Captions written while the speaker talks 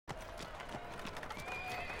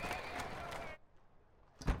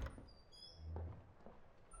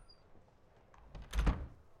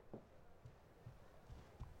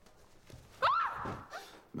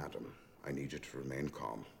madam. I need you to remain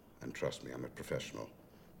calm. And trust me, I'm a professional.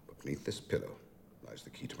 But beneath this pillow lies the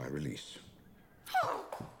key to my release.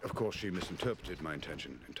 Of course, she misinterpreted my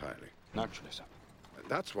intention entirely. Naturally, sir.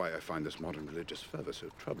 That's why I find this modern religious fervor so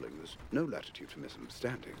troubling. There's no latitude for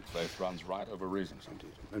misunderstanding. Faith runs right over reason, sir.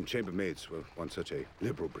 Indeed. And chambermaids were once such a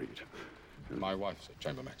liberal breed. My wife's a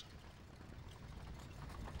chambermaid.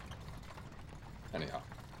 Anyhow,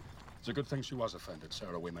 it's a good thing she was offended, sir,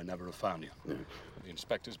 or we may never have found you. Yeah. The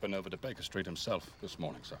inspector's been over to Baker Street himself this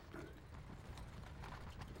morning, sir.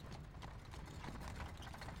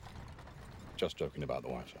 Just joking about the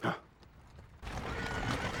wife, sir.